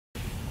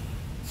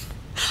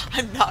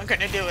I'm not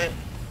gonna do it.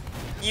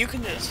 You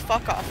can just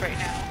fuck off right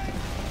now.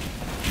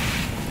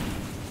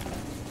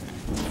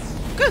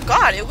 Good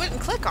God, it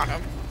wouldn't click on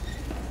him.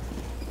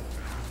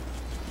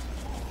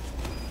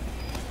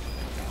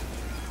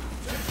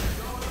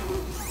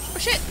 Oh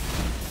shit.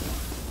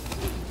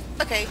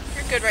 Okay,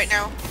 you're good right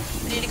now.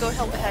 I need to go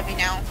help a heavy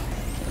now.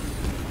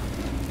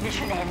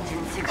 Mission ends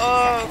in 60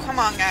 Oh, seconds. come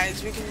on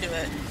guys, we can do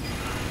it.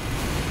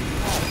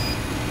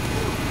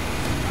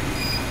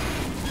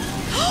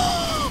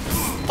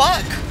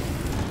 Fuck!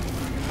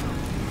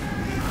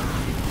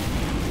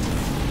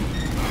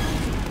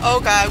 Oh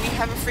god, we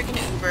have a freaking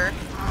Uber.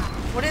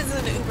 What is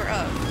an Uber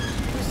of?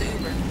 Who's the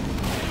Uber?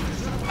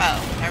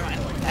 Oh, never mind.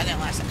 That didn't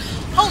last.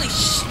 Holy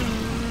sh...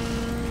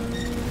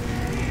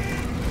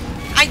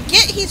 I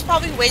get he's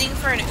probably waiting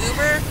for an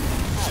Uber,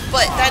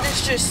 but that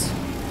is just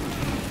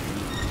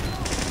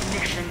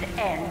Mission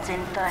ends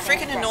in 30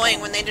 freaking seconds. annoying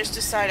when they just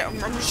decide, I'm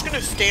just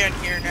gonna stand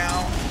here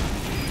now.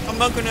 I'm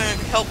not gonna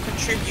help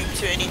contribute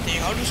to anything.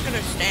 I'm just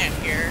gonna stand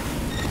here.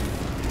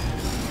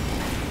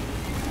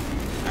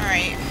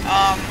 Alright,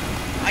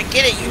 I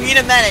get it, you need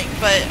a medic,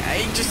 but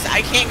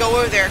I can't go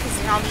over there because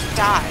then I'll just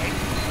die.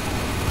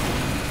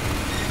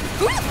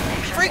 Who the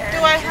freak do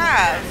I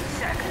have?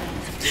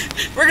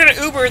 We're gonna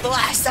Uber at the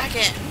last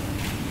second.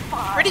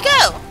 Where'd he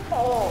go?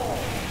 4,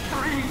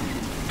 3,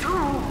 2,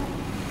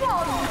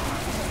 1.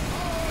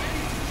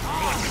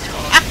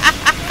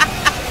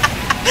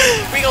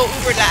 We go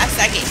Uber last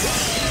second.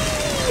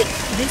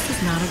 This is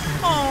not a weapon.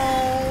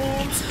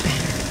 Oh, It's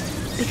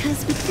better.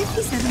 Because with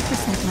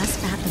 57% less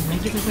fat than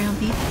regular ground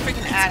beef,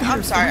 freaking it's ad. better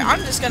I'm sorry. for I'm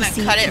you. just gonna You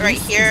see, cut it right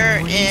this is here a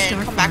and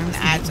Morningstar come back when Farms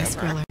the ad's meatless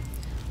over. griller.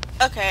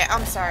 Okay,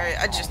 I'm sorry.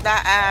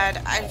 That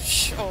ad.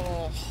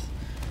 Oh,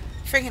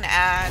 freaking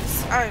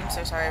ads. I'm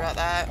so sorry about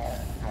that.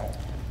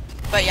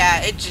 But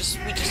yeah, we just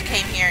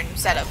came here and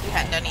set up. We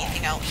hadn't done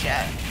anything else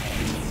yet.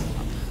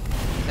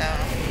 So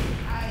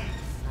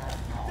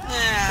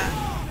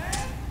yeah.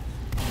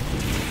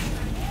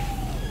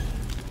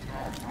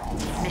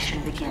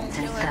 Mission begins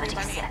in Kill 30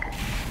 everybody. seconds.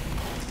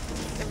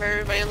 Give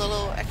everybody a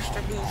little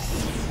extra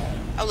boost.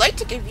 I would like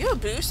to give you a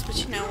boost, but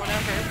you know,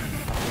 whatever.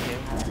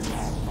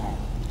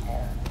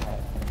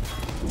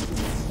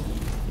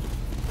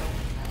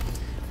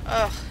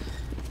 Ugh.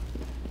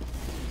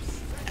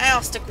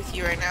 I'll stick with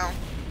you right now.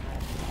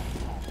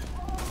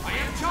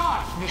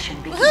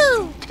 Mission begins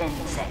Woohoo! in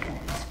 10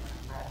 seconds.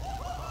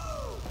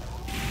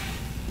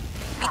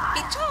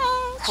 Beep,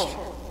 charge! 4,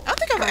 I don't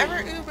think I've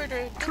ever Ubered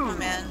a Demo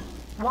Man.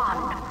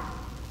 1.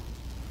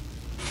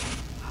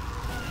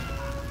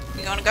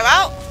 You gonna go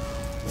out?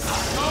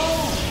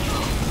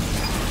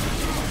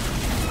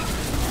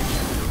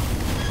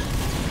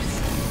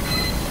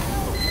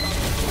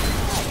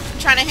 I'm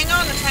trying to hang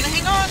on, I'm trying to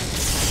hang on.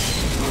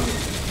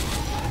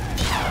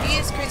 He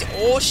is crazy.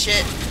 Oh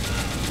shit.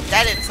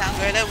 That didn't sound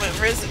good. That went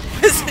whizzing.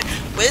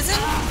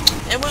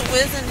 It went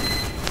whizzing.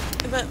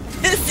 It went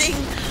whizzing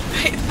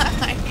right by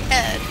my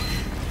head.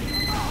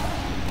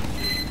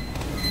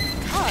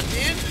 God,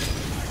 dude.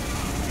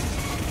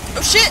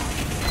 Oh shit!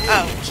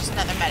 Oh, just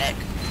another medic.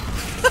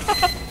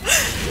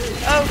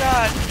 Oh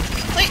god.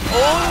 Wait,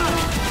 oh!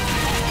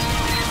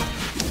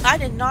 I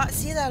did not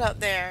see that up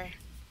there.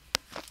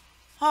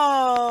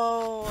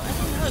 Oh, I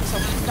mean, look,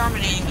 someone's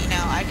dominating me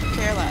now. I could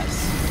care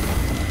less.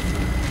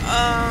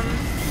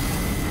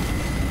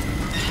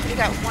 We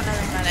got one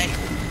other medic.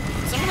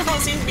 Someone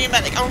else needs to be a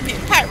medic. I want to be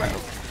a pyro.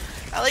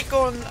 I like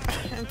going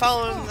and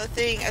following the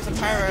thing as a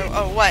pyro.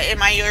 Oh, what?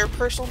 Am I your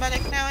personal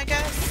medic now, I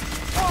guess?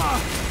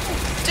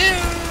 Dude!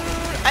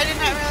 I did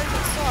not realize it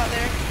was still out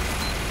there.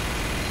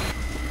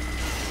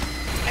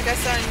 I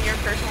guess I'm your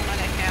personal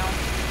medic now.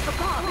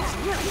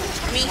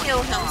 Let me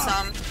heal him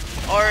some.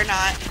 Or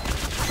not.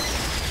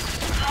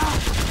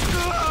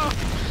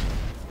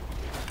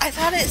 I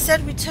thought it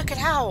said we took it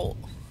out.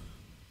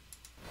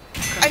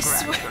 I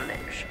swear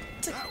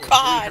to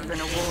God,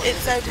 it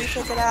said we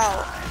took it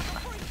out.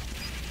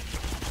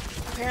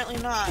 Apparently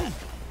not.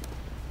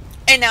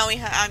 And now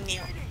I'm the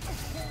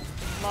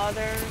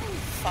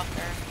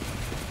motherfucker.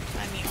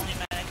 I'm the only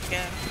medic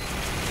again.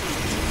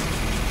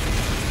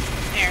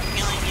 Here, I'm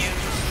healing you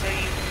so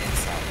you can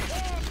sell.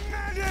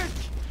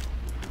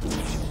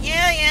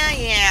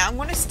 Yeah. I'm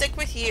gonna stick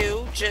with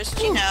you, just,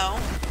 you know.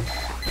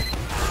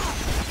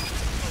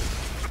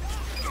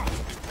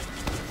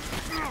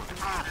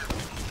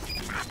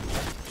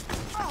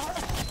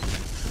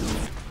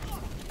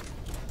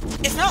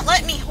 It's not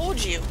letting me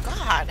hold you.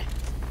 God.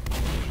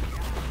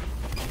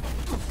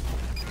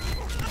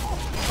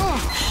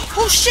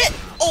 Oh shit!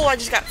 Oh, I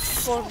just got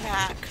flown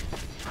back.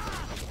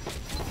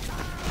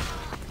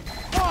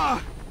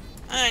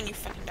 And you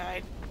fucking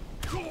died.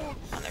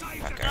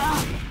 Motherfucker.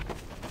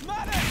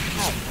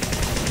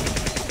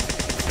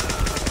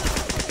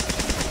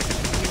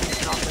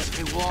 It's not as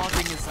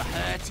rewarding as the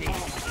hurting.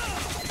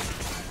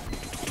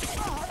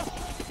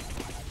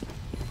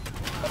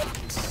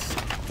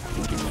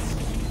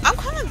 I'm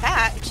coming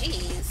back.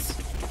 Jeez.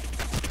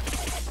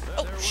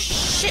 Oh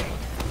shit!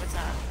 What's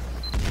that?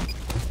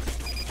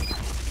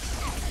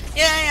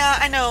 Yeah,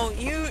 I know.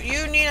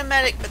 You need a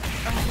medic, but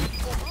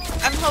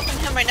I'm helping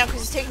him right now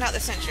because he's taking out the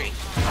sentry.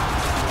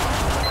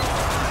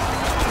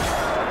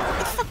 Where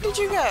the fuck did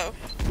you go?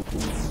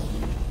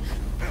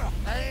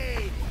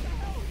 Hey!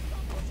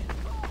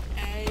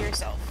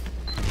 Yourself.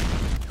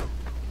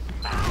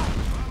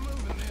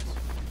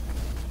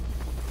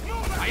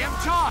 I am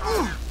charged!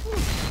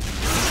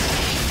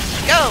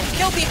 Go!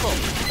 Kill people!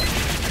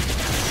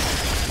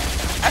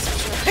 That's what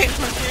you're waiting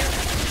for here.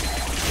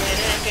 Get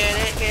it, get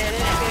it, get it,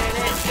 get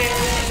it, get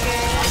it,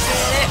 get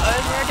it. Oh,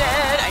 you're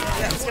dead. I knew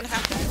that was gonna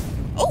happen.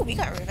 Oh, we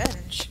got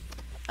revenge.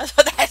 That's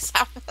what that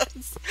sound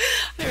was.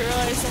 I didn't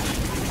realize that.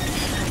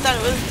 I thought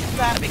it was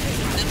that because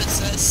of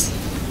Nemesis.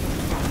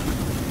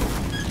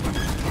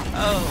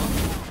 Oh.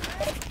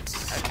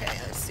 Okay,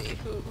 let's see.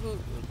 Who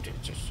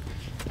just...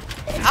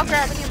 I'll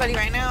grab anybody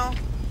right now.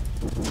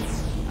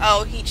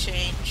 Oh, he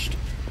changed.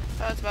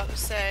 I was about to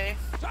say.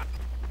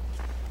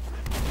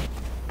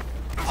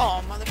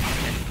 Oh,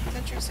 motherfucker.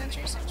 Sentry,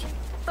 sentry, sentry.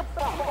 No,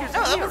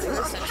 that wasn't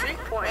the sentry.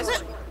 Was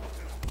it?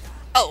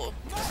 Oh,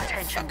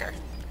 Attention. fucker.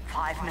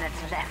 5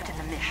 minutes left in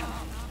the mission.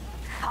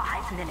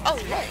 5 minutes Oh,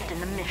 left in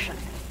the mission.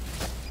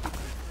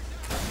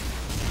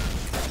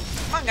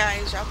 Come on,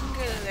 guys. Y'all can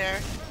get in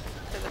there.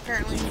 Because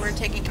apparently we're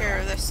taking care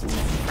of this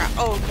crap.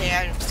 Oh, okay.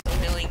 I'm still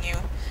healing you.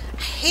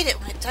 I hate it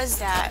when it does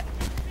that.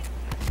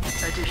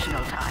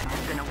 Additional time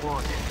has been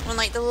awarded. When,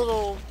 like, the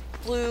little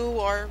blue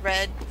or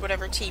red,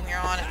 whatever team you're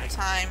on at the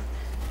time,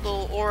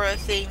 little aura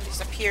thing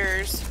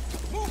disappears.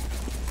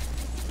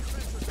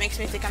 Makes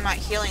me think I'm not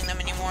healing them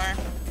anymore.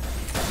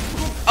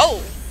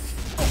 Oh!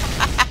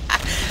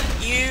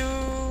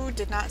 You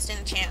did not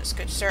stand a chance,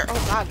 good sir.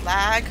 Oh god,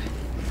 lag.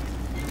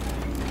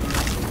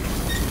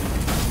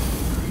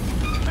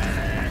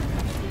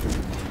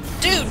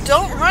 Dude,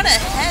 don't run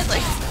ahead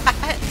like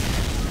that.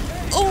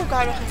 Oh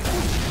god,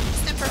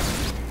 snipper.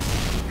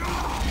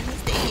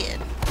 He's dead.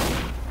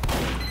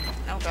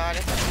 Oh god.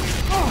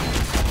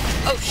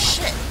 Oh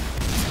shit.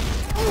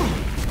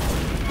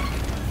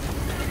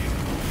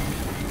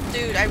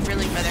 Dude, I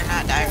really better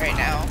not die right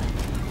now.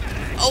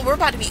 Oh, we're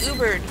about to be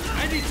Ubered.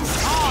 I need to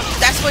charge!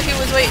 That's what he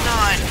was waiting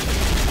on.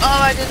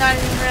 Oh, I did not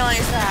even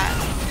realize that.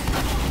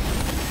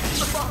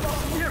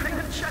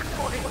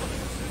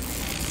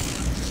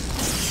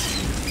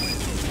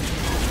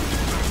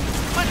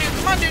 Come on, dude.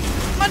 Come on, dude.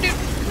 Come on, dude.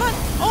 Come on.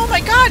 Oh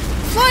my god.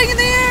 Flying in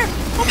the air.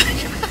 Oh my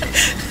god.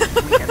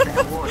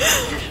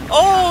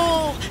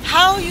 Oh,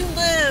 how you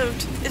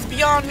lived is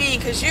beyond me.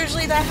 Because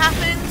usually that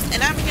happens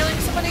and I'm healing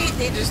somebody,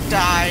 they just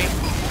die.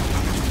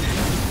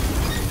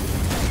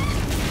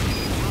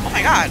 Oh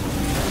my god.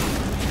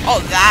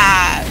 Oh,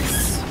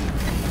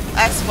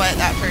 that's what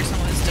that person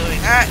was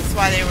doing. That's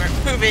why they weren't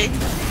moving.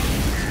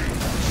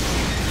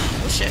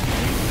 Oh shit.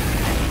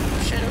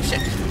 Oh shit, oh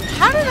shit.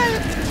 How did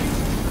I...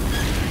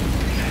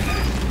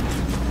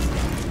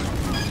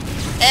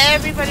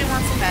 Everybody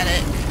wants a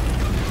medic.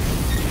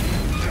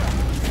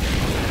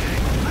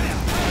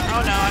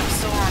 Oh no, I'm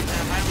still on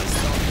them.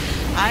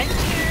 I'm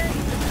here. I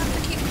have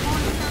to keep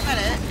calling for a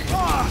medic.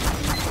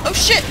 Oh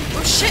shit!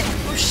 Oh shit!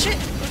 Oh shit!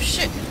 Oh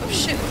shit! Oh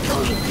shit!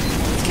 Kill me!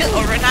 Kill,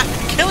 or not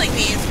killing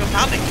me, it's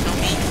about to kill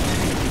me.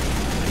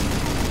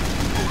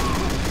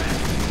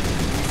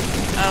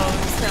 Oh,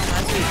 so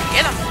much.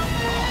 Get him!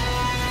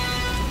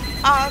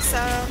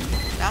 Awesome!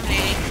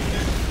 Dominating.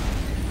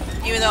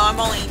 Even though I'm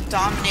only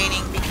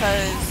dominating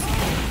because...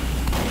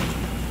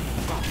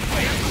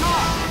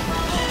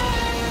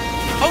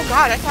 Oh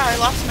god, I thought I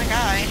lost my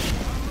guy.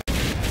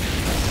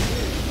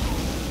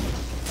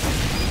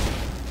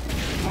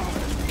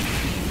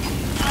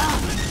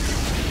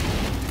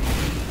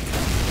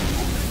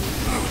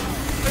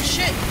 Oh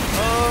shit!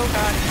 Oh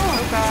god,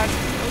 oh god,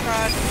 oh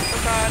god, oh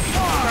god,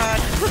 oh god.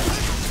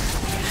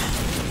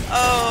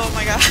 Oh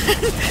my god.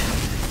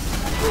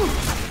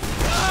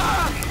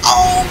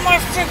 Oh my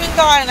freaking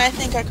god, and I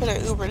think I could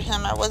have Ubered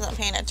him. I wasn't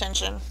paying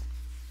attention.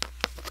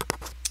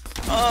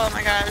 Oh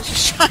my god, I was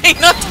just trying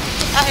not to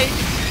die.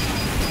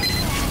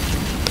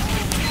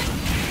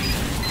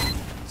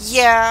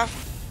 Yeah,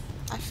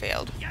 I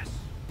failed.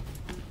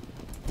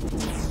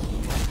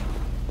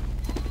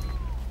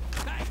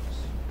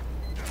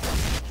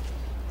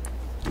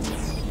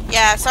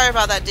 Yeah, sorry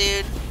about that,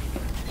 dude.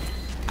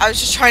 I was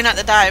just trying not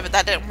to die, but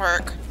that didn't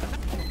work.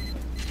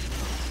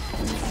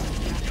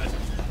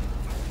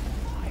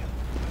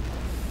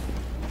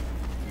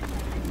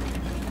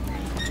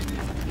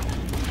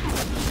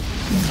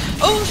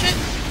 Oh shit!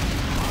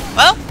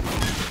 Well,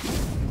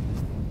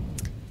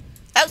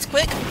 that was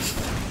quick.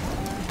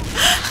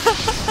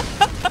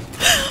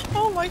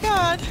 Oh my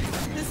god!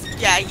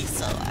 Yeah, he's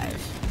still alive.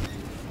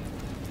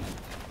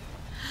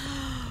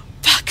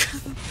 Fuck!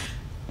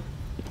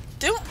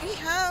 Don't we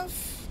have?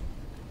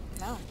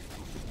 No.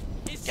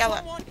 Yeah,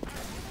 what?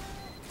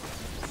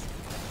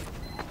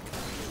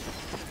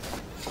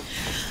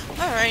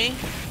 Alrighty.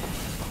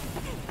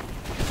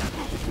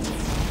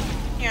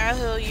 Here, I'll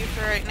heal you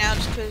for right now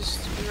just because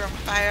you're on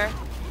fire.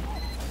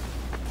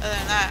 Other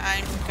than that,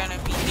 I'm gonna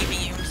be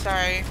leaving you. I'm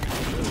sorry.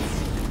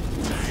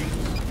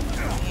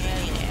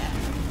 Yeah.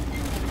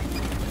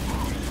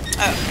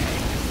 Okay.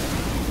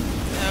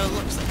 So it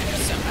looks like I'm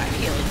still not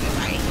healing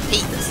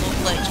hate this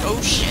little ledge.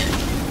 Oh shit.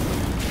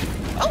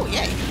 Oh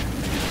yay.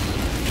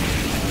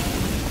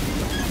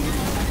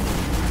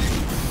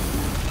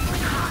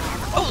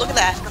 Oh, look at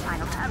that.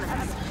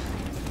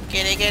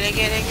 Get it, get it,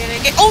 get it, get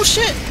it, get it. Oh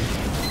shit!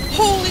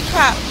 Holy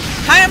crap!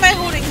 How am I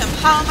holding him?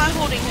 How am I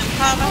holding him?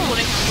 How am I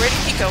holding him? Where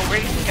did he go? Where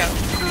did he go?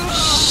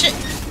 Shit!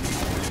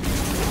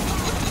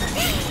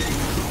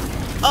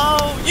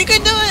 Oh, you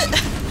can do it!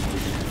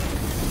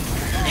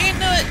 You can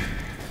do it!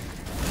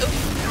 Oop.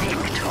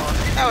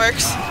 That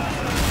works.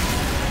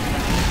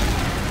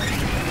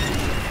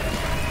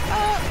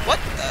 What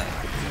the?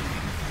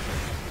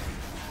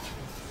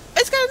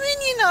 It's got a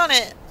minion on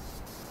it!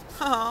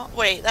 Oh,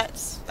 wait,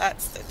 that's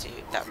the dude.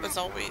 That was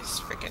always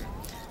freaking...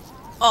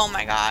 Oh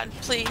my god,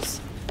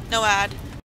 please. No ad.